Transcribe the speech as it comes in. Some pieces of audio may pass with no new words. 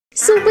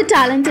Super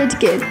Talented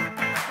Kid,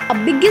 a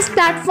biggest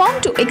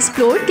platform to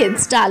explore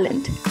kids'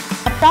 talent.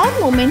 A proud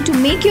moment to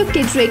make your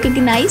kid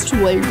recognized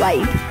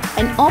worldwide.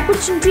 An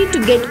opportunity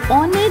to get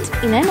honored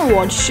in an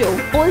award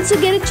show. Also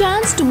get a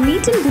chance to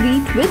meet and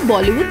greet with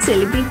Bollywood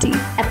celebrity.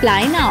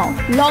 Apply now.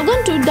 Log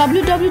on to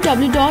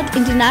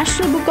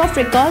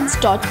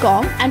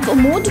www.internationalbookofrecords.com and for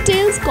more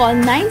details call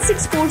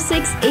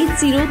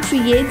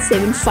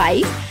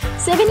 9646803875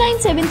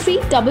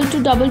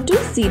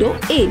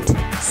 7973222208.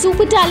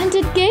 Super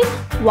Talented Kid,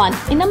 one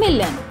in a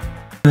million.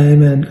 I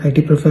am an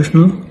IT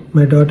professional.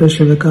 My daughter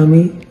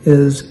Sivakami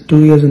is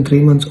 2 years and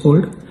 3 months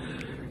old.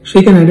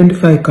 She can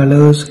identify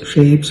colors,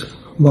 shapes,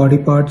 body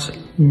parts,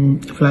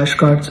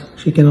 flashcards.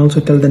 She can also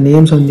tell the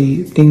names on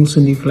the things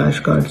in the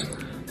flashcards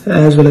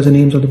as well as the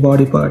names of the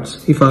body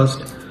parts if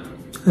asked.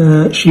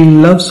 She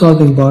loves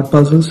solving board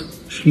puzzles.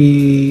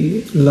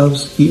 She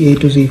loves the A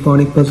to Z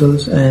phonic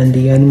puzzles and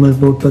the animal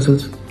board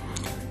puzzles.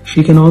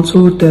 She can also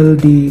tell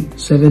the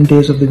 7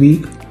 days of the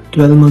week,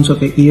 12 months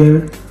of a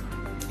year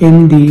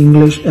in the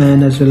English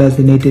and as well as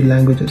the native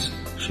languages.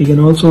 She can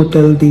also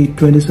tell the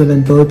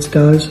 27 birth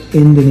stars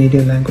in the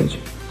native language.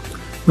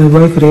 My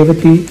wife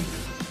Revati,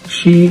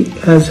 she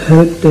has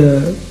helped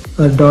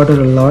our daughter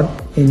a lot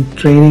in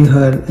training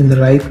her in the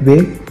right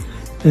way,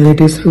 and it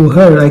is through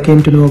her I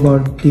came to know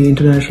about the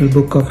International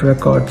Book of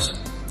Records.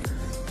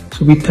 So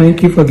we thank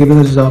you for giving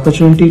us this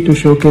opportunity to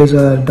showcase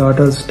our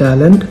daughter's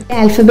talent.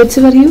 Alphabets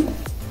for you.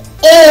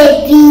 A,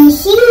 B,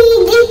 C,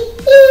 D,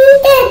 E,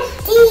 F,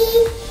 G,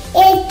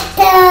 H,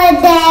 I,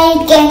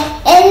 J,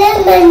 L, M,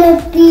 N,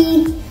 P,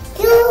 Q,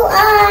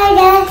 R,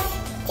 S,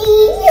 T,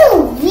 U,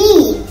 V,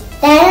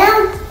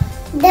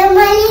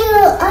 W,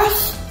 X,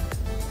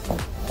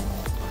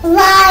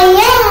 Y, Z.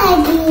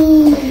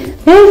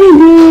 Very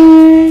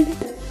good.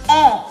 A.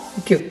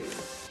 Q.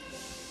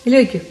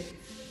 Illu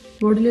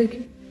board illu.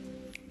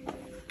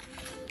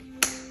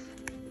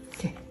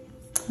 Okay.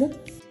 Good.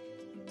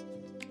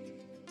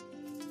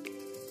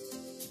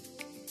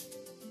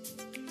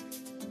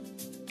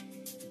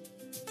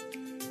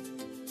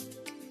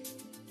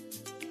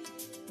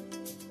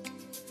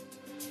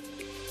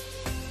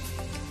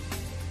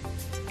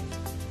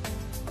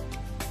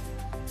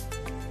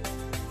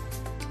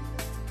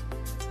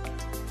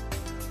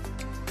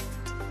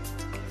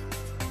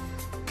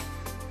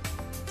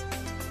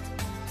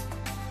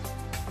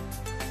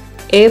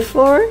 A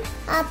for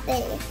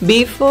Apple.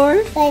 B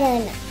for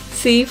Banana.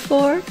 C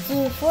for C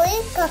for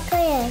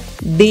coconut.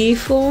 D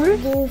for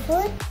D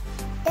for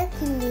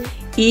ducky.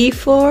 E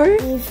for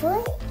E for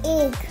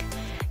egg.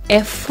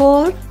 F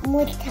for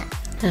Mutta.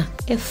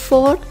 F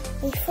for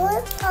E for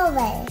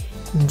flower.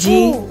 G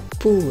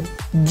pool.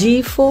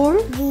 G for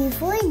G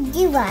for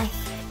device.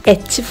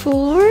 H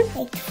for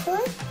H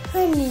for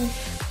honey.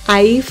 I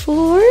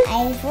for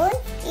I for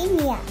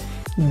India.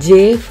 J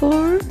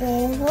for J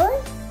for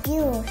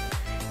juice.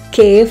 K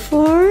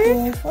for K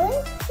for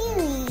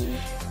kiwi.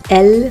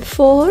 L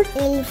for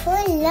L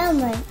for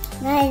lemon.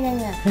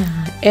 Banana.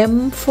 M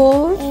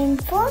for N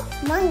for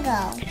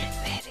mango.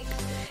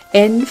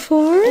 N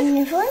for N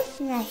for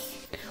nut.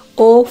 O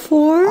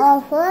for O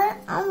for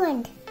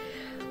almond.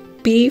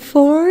 P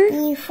for P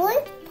for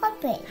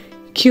puppet.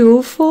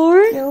 Q for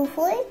Q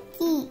for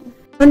key.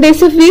 1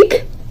 days of week.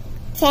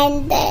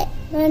 Sunday,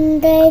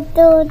 Monday,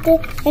 Tuesday,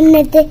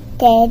 Wednesday,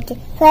 Thursday,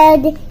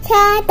 Friday,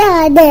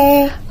 Saturday.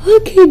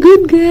 Okay,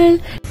 good girl.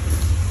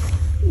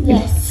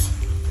 Yes.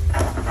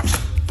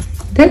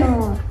 Good.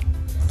 No.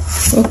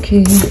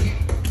 Okay.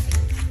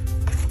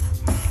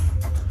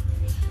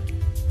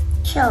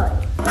 Short.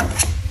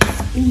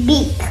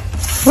 Big.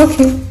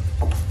 Okay.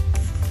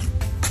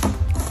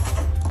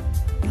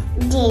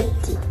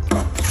 Jetty.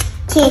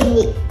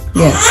 Chili.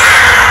 Yes.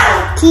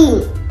 Tea.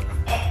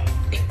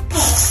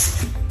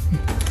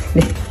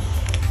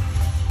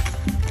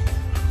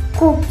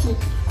 Cookie.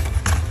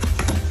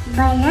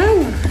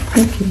 Banana.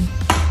 Okay.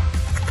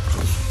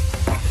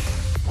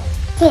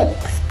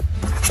 Chips.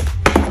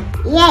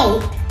 Yay.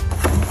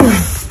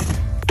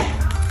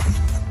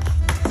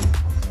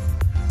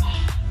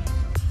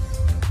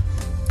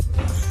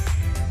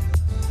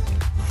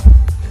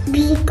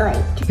 Beetle.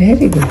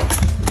 Very good.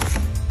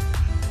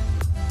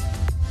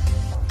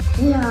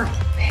 Nut.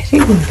 Very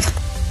good.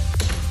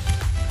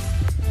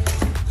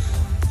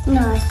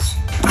 Nut.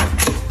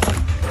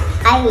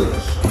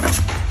 Ice.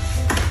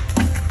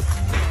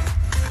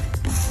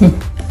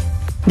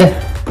 There.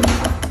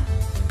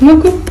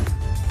 Look.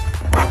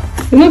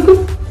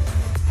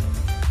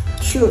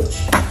 Shoes.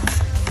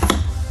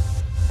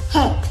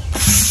 Head.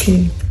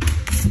 Okay.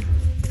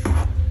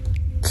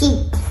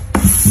 Teeth.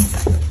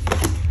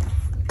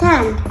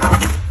 Tongue.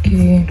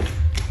 Okay.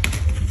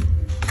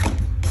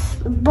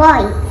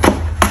 Boy.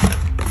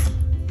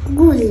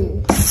 Ghoul.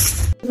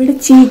 ഇവിടെ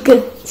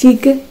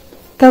cheek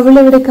കവിള്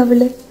ഇവിടെ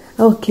കവിള്.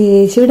 Okay.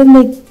 ഇവിടെ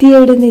നെറ്റി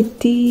എവിടെ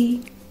നെറ്റി.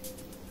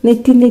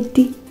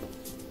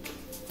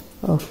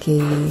 Okay.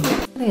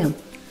 അറിയാം.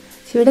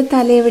 ഇവിടെ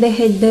തല എവിടെ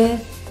ഹെഡ്.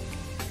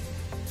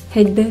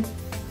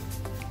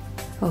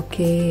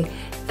 ഓക്കെ.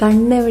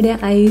 കണ്ണെവിടെ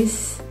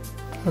ഐസ്.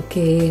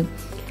 ഓക്കെ.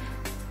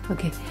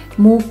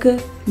 മൂക്ക്,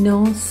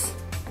 നോസ്.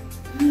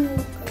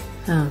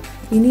 ആ,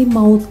 ഇനി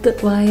മൗത്ത്,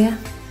 വായ.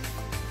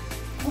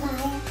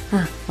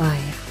 ആ,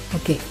 വായ.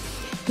 ഓക്കെ.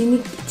 ഇനി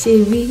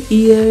ചെവി,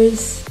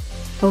 ഇയേഴ്സ്.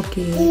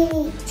 ഓക്കെ,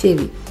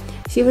 ചെവി.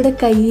 ഇവിടെ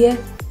കയ്യ്.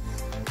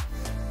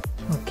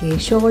 ഓക്കെ.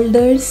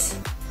 ഷോൾഡേഴ്സ്.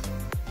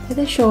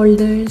 ഏതാ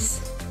ഷോൾഡേഴ്സ്?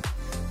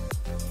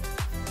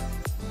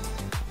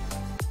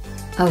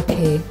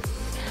 ഓക്കെ.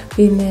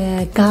 പിന്നെ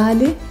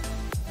കാല്,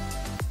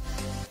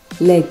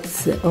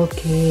 ലെഗ്സ്.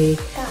 ഓക്കെ,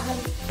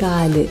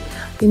 കാല്.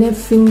 പിന്നെ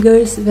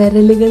ഫിംഗേഴ്സ്,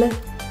 വിരലുകൾ.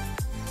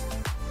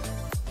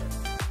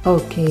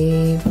 ഓക്കെ.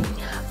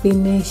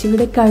 പിന്നെ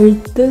ഇവിടെ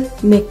കഴുത്ത്,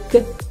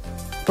 നെക്ക്.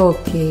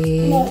 Okay,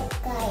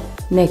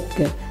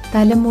 neck.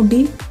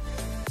 തലമുടി,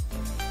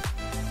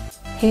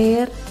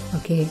 ഹെയർ.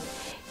 ഓക്കെ.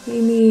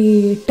 ഇനി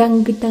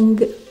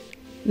ടങ്ക്,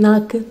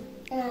 നാക്ക്.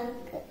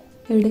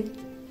 എവിടെ?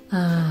 ആ,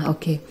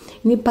 ഓക്കെ.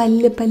 ഇനി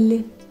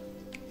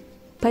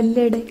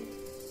പല്ലെടെ?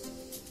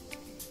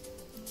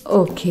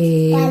 ഓക്കെ,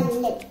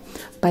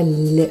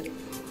 പല്ല്.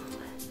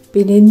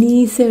 പിന്നെ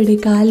നീസ് എവിടെ?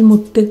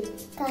 കാൽമുട്ട്.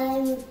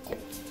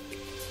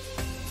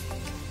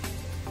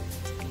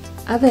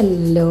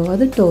 അതല്ലോ,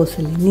 അത്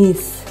ടോസല്ലേ,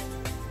 നീസ്.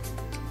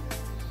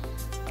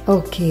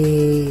 ഓക്കെ.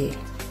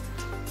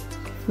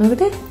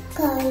 നോക്കട്ടെ.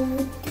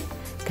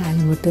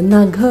 കാൽമുട്ട്.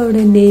 നഖം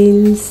എവിടെ?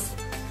 നെയിൽസ്.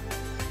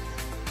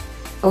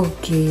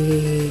 Okay,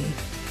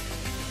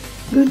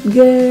 good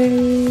girl.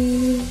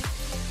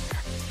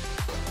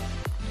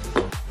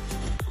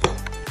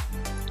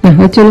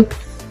 വെച്ചോളൂ.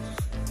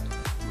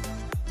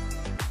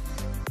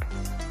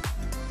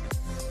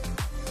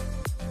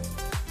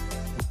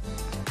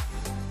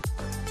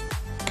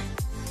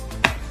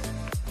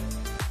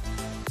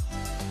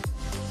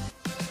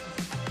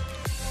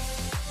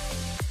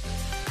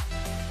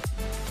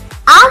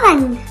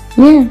 Oven.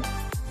 Yeah.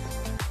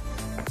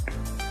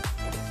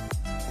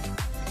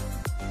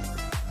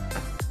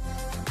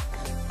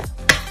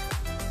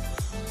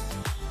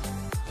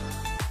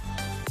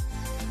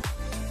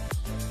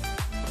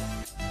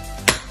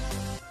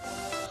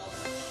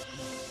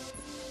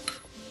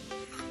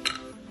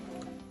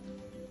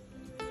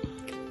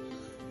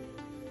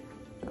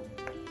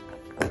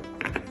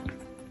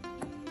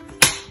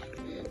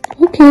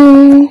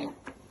 Okay.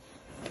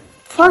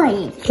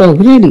 Fine. Oh,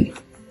 really?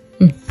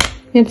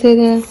 Let's say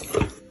that.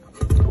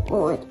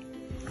 Good.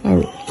 All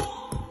right.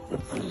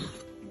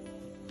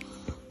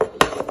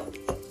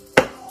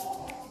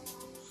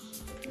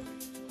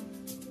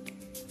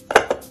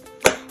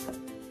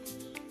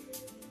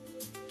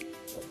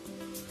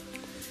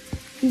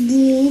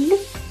 Deal.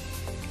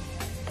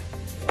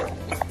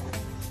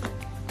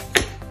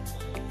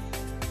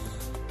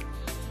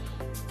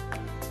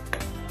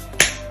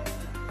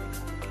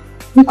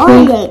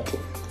 Orange.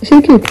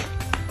 Shake it.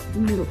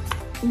 Blue.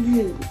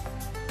 Blue.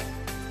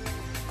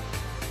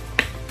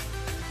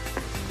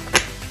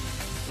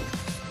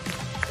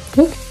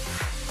 Look.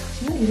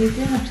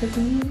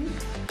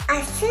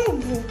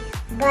 Asadi,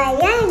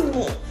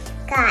 Bayani,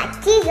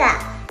 Katiga,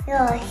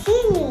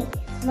 Roshini,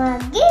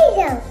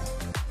 Magidam,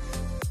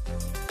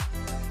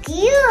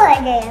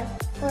 Kyodam,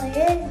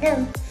 Puridam,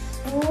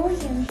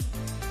 Puyam,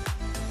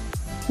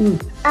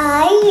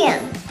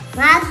 Ayam,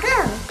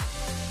 Magam,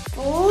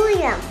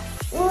 Puyam,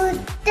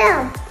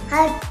 Uttam,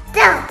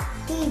 Hattam,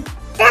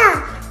 Hitta,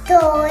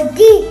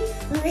 Todi,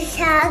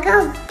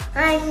 Vishagam,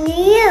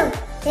 Aniyam,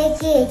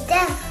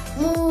 Tekita,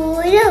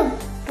 Muram,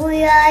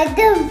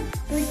 Puyadam,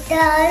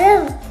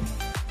 Puttaram,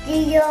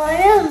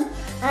 Diyoram,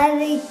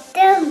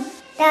 Avittam,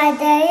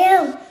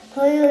 Tadayam,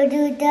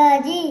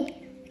 Huyududadi,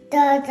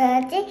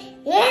 Tadati,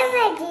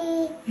 Yemadi.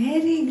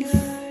 Very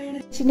good.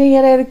 Chinna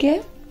year ഏതൊക്കെയാ?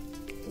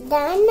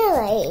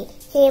 January,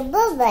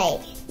 February,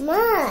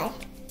 March,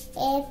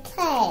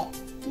 April,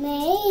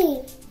 May,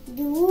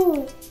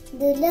 June,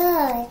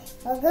 July,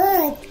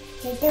 August,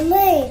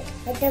 September,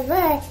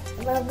 October,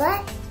 November,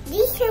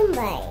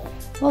 December.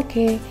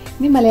 Okay.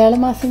 ഇനി മലയാള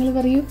മാസങ്ങൾ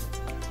പറയൂ.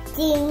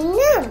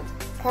 ചിങ്ങം,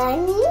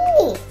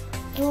 കന്നി,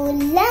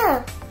 തുലാം,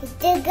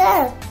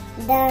 വൃശ്ചികം,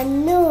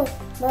 ധനു,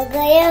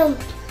 മകരം,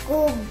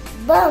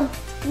 കുംഭം,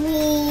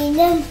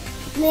 മീനം,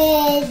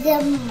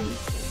 മേടം,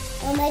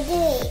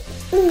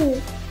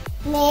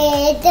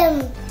 മേടം,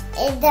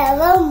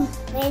 ഇടവം,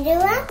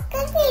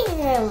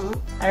 മെരുവാക്കരം.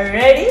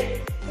 Ready?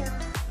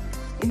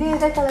 ഇത്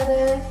ഏതാ colour?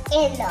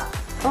 Yellow,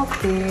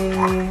 okay.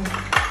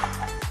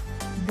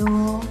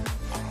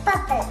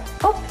 purple,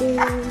 okay.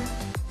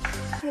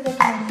 ഏതാ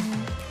കളറ്?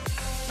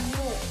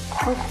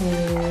 ഓക്കെ.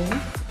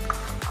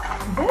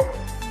 ഇത്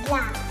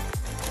black,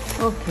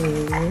 ഓക്കെ.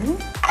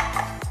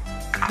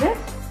 ഇത്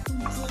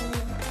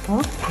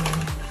ഓക്കെ.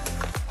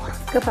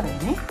 ഒക്കെ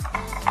പറയണേ.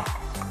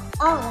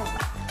 orange,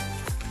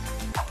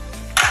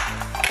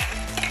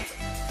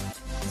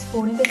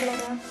 സ്പൂണിന്റെ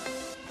കളറാ?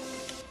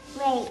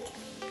 red,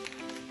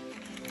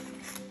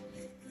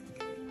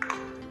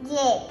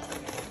 red,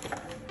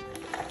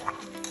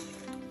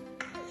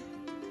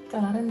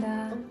 കളറെന്താ?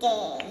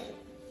 gray,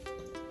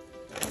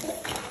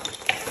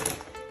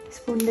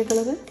 സ്പൂണിന്റെ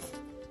colour?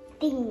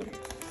 pink,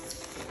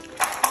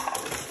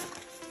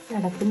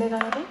 നടപ്പിന്റെ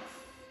colour?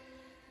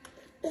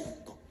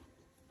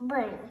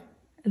 blue,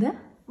 The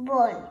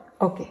ball.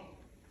 okay.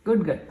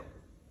 Good girl.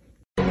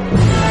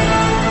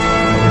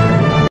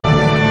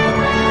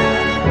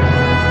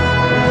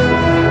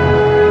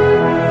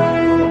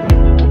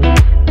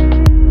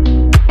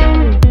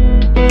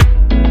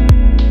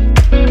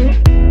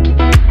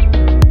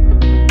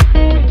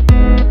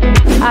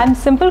 I'm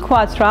Simple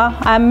Quatra.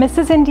 I'm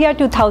Mrs. India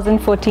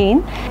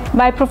 2014.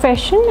 By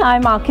profession,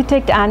 I'm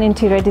architect and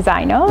interior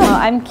designer.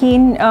 I'm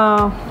keen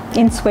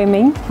in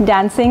swimming,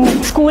 dancing.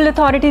 School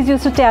authorities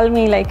used to tell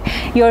me like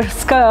your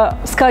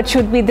skirt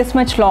should be this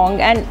much long,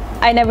 and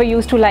I never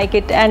used to like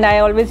it, and I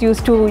always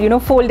used to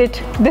fold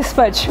it this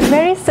much.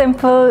 Very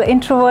simple,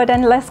 introvert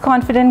and less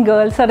confident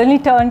girl suddenly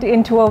turned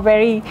into a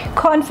very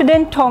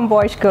confident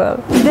tomboyish girl.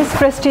 This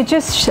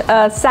prestigious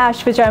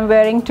sash which I'm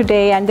wearing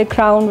today and the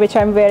crown which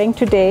I'm wearing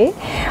today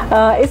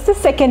is the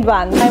second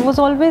one. I was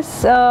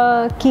always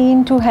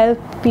keen to help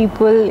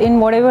people in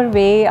whatever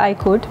way I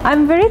could.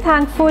 I'm very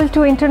thankful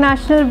to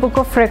International Book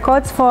of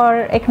Records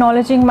for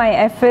acknowledging my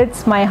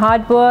efforts, my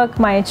hard work,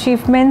 my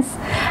achievements,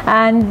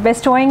 and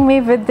bestowing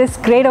me with this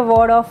great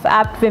award of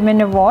Apt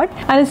Women Award.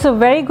 And it's a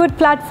very good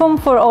platform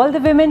for all the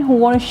women who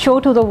want to show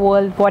to the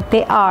world what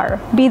they are.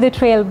 Be the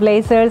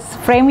trailblazers,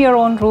 frame your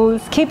own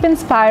rules, keep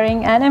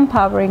inspiring and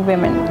empowering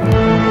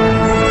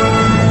women.